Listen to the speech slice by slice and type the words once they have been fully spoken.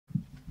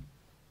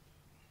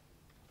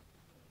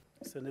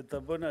Senator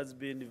Bonny has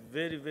been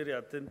very, very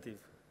attentive.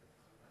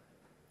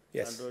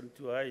 Yes. And on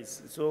to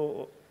eyes.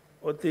 So,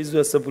 what is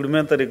your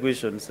supplementary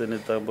question,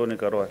 Senator Bonny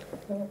Khalwale?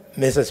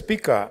 Mr.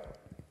 Speaker,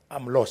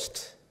 I'm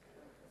lost.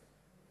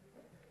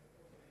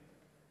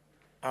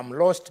 I'm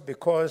lost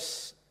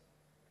because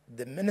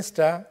the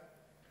minister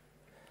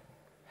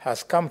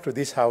has come to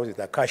this house with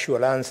a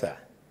casual answer,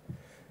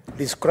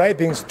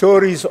 describing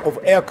stories of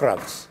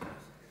aircrafts,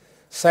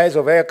 size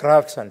of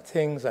aircrafts and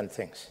things,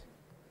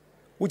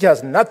 which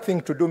has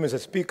nothing to do, Mr.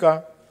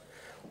 Speaker,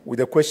 with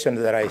the question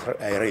that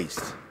I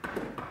raised.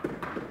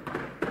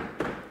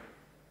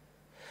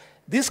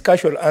 This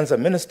casual answer,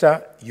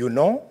 Minister, you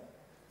know,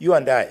 you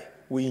and I,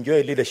 we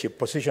enjoy leadership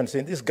positions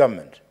in this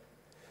government.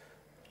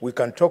 We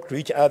can talk to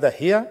each other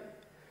here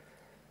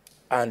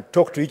and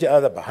talk to each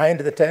other behind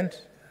the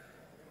tent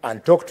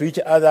and talk to each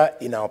other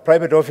in our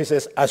private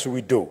offices as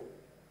we do.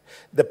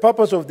 The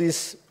purpose of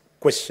this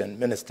question,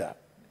 Minister,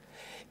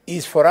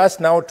 is for us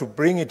now to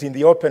bring it in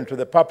the open to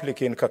the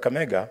public in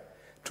Kakamega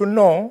to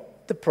know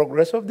the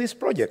progress of this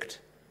project.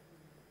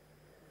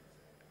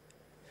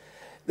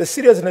 The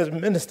seriousness,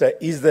 Minister,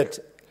 is that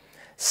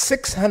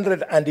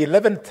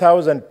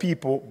 611,000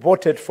 people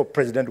voted for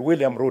President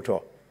William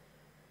Ruto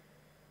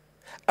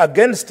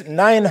against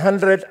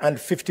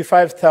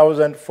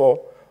 955,000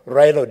 for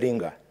Raila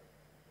Odinga.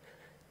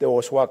 There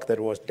was work that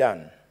was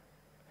done.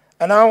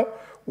 And now,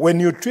 when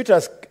you treat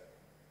us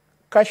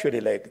casually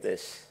like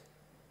this,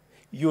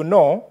 you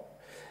know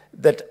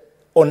that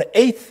on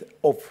 8th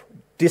of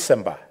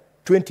December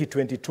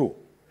 2022,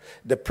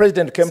 the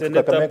President came to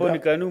Kakamega. Senator Bonny,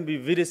 can you be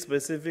very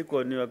specific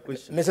on your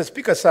question? Mr.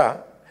 Speaker,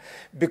 sir,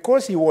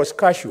 because he was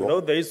casual.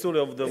 Know the history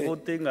of the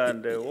voting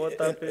and what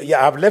happened?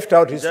 Yeah, I've left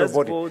out history of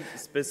voting. Just go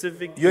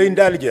specific. Your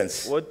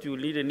indulgence. What you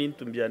need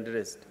to be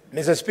addressed.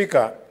 Mr.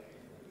 Speaker,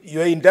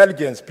 your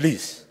indulgence,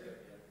 please.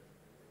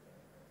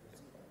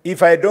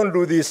 If I don't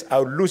do this,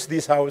 I'll lose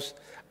this house,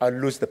 I'll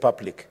lose the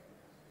public.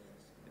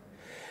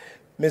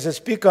 Mr.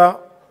 Speaker,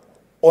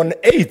 on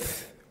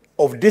 8th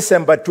of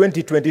December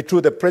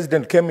 2022, the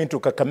President came into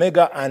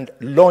Kakamega and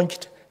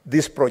launched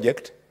this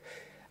project,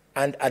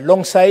 and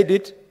alongside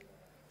it,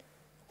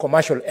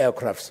 commercial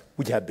aircrafts,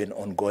 which have been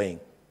ongoing.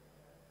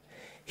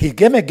 He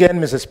came again,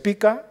 Mr.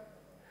 Speaker,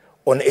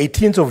 on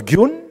 18th of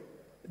June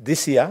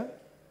this year,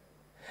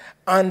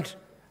 and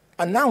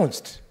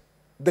announced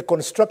the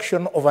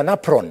construction of an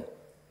apron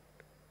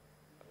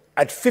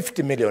at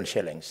 50 million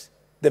shillings.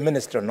 The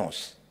minister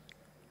knows.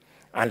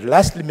 And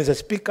lastly, Mr.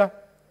 Speaker,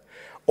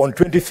 on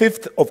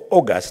 25th of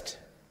August,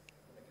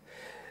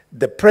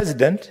 the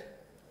President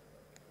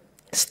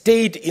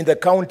stayed in the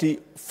county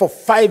for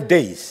 5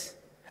 days,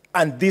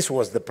 and this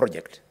was the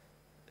project.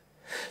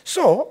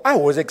 So I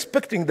was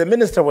expecting the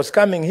minister was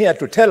coming here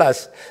to tell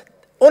us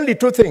only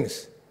two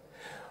things.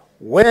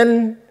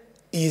 When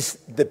is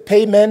the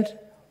payment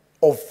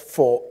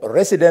for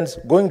residents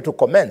going to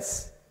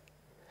commence?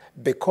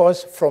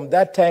 Because from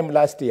that time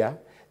last year,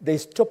 they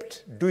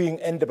stopped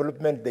doing any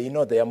development. They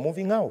know they are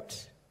moving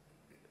out.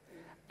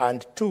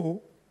 And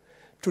two,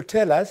 to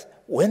tell us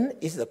when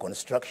is the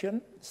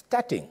construction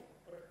starting.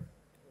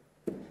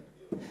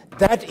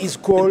 That is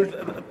called,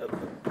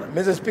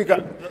 Mr. Speaker,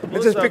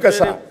 Mr. Speaker,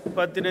 sir.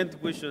 Pertinent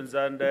questions,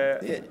 and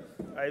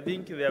I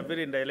think they are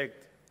very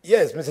indirect.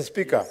 Yes, Mr.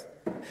 Speaker. Yes.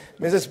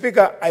 Mr.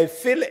 Speaker, I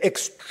feel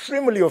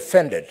extremely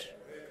offended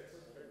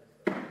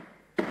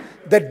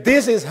that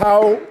this is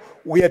how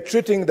we are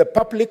treating the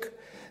public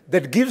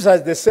that gives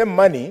us the same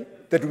money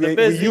that we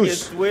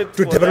use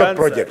to develop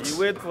projects. You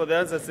wait for the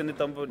answer,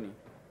 Senator Bonny,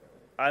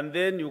 and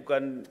then you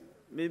can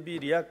maybe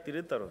react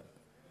later on.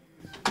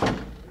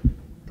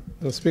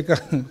 The Speaker,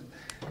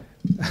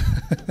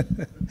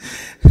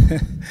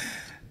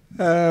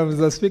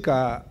 Mr.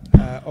 Speaker,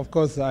 of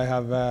course, I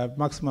have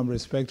maximum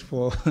respect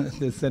for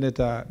the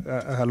Senator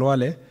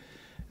Khalwale,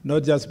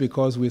 not just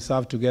because we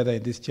serve together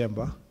in this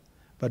chamber,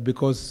 but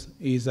because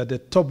he's at the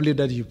top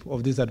leadership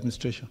of this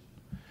administration.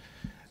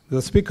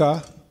 Mr.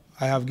 Speaker,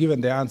 I have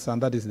given the answer,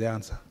 and that is the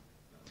answer.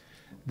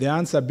 The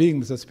answer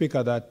being, Mr.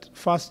 Speaker, that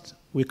first,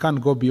 we can't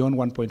go beyond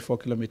 1.4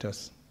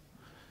 kilometers.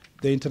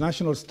 The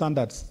international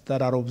standards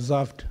that are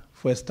observed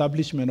for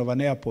establishment of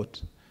an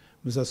airport,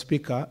 Mr.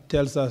 Speaker,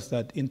 tells us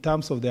that in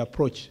terms of the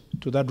approach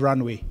to that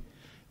runway,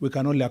 we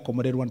can only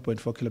accommodate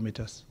 1.4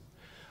 kilometers.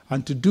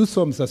 And to do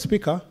so, Mr.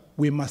 Speaker,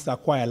 we must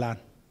acquire land.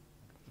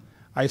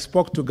 I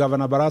spoke to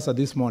Governor Barasa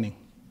this morning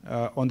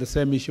on the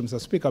same issue, Mr.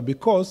 Speaker,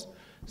 because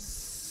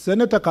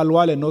Senator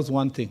Khalwale knows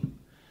one thing,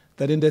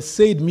 that in the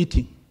said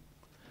meeting,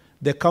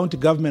 the county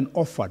government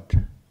offered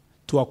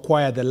to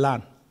acquire the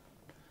land.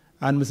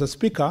 And Mr.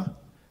 Speaker,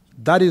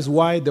 that is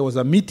why there was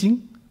a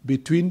meeting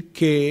between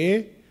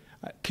KAA,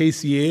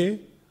 KCA,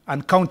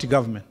 and county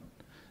government.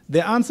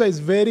 The answer is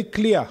very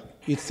clear.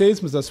 It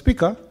says, Mr.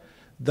 Speaker,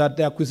 that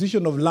the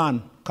acquisition of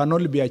land can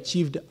only be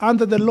achieved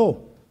under the law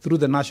through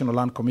the National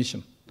Land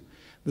Commission.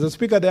 Mr.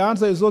 Speaker, the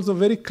answer is also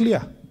very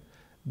clear,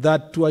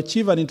 that to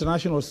achieve an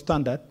international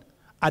standard,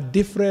 a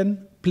different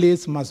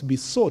place must be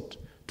sought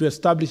to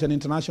establish an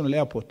international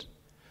airport.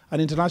 An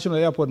international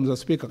airport, Mr.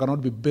 Speaker,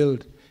 cannot be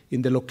built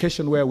in the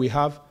location where we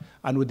have,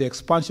 and with the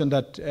expansion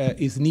that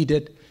is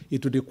needed,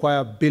 it would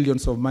require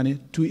billions of money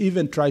to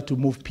even try to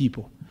move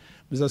people.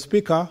 Mr.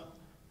 Speaker,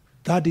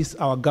 that is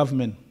our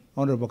government,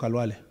 Honorable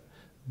Khalwale.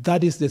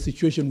 That is the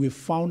situation we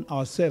found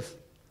ourselves.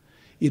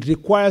 It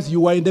requires,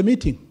 you were in the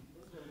meeting.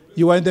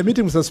 You were in the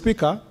meeting, Mr.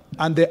 Speaker,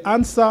 and the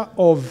answer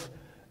of,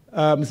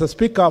 Mr.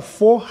 Speaker,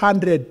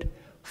 400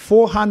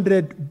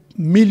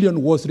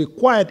 million was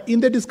required in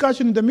the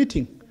discussion in the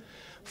meeting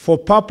for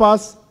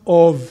purpose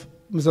of,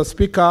 Mr.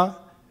 Speaker,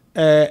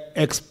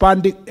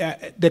 expanding.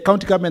 The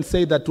county government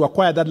said that to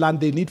acquire that land,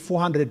 they need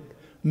 400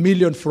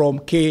 million from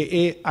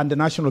KAA and the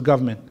national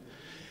government.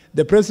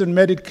 The president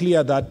made it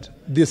clear that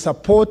the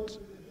support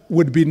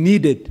would be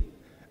needed,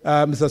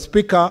 Mr.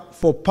 Speaker,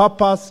 for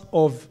purpose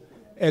of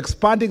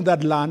expanding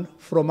that land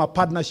from a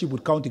partnership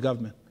with county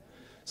government.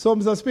 So,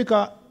 Mr.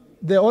 Speaker,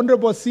 the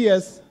Honorable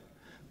CS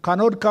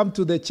cannot come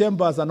to the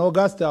chambers and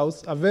August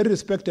House, a very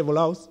respectable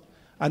house,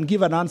 and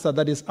give an answer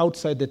that is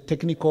outside the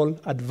technical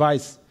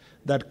advice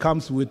that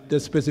comes with the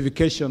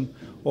specification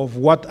of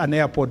what an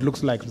airport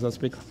looks like, Mr.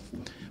 Speaker.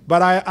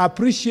 But I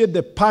appreciate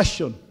the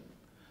passion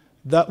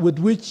that with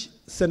which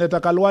Senator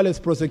Khalwale is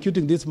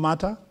prosecuting this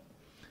matter.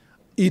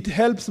 It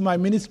helps my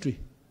ministry,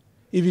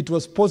 if it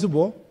was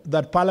possible,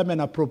 that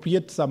Parliament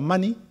appropriate some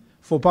money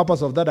for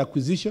purpose of that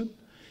acquisition.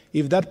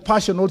 If that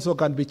passion also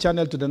can be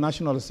channeled to the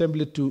National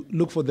Assembly to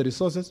look for the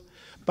resources.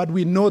 But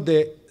we know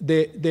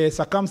the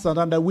circumstance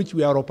under which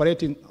we are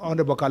operating,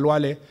 Honorable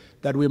Khalwale,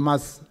 that we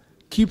must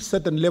keep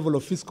certain level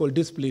of fiscal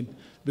discipline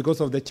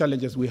because of the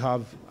challenges we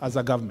have as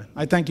a government.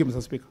 I thank you,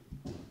 Mr. Speaker.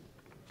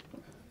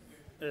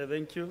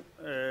 Thank you.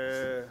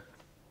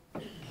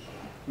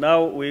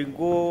 Now we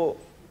go,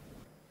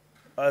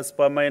 as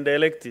per my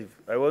directive,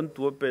 I want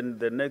to open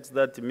the next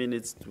 30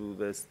 minutes to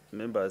the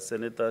members,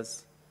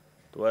 senators,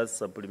 to ask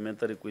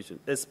supplementary questions,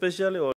 especially on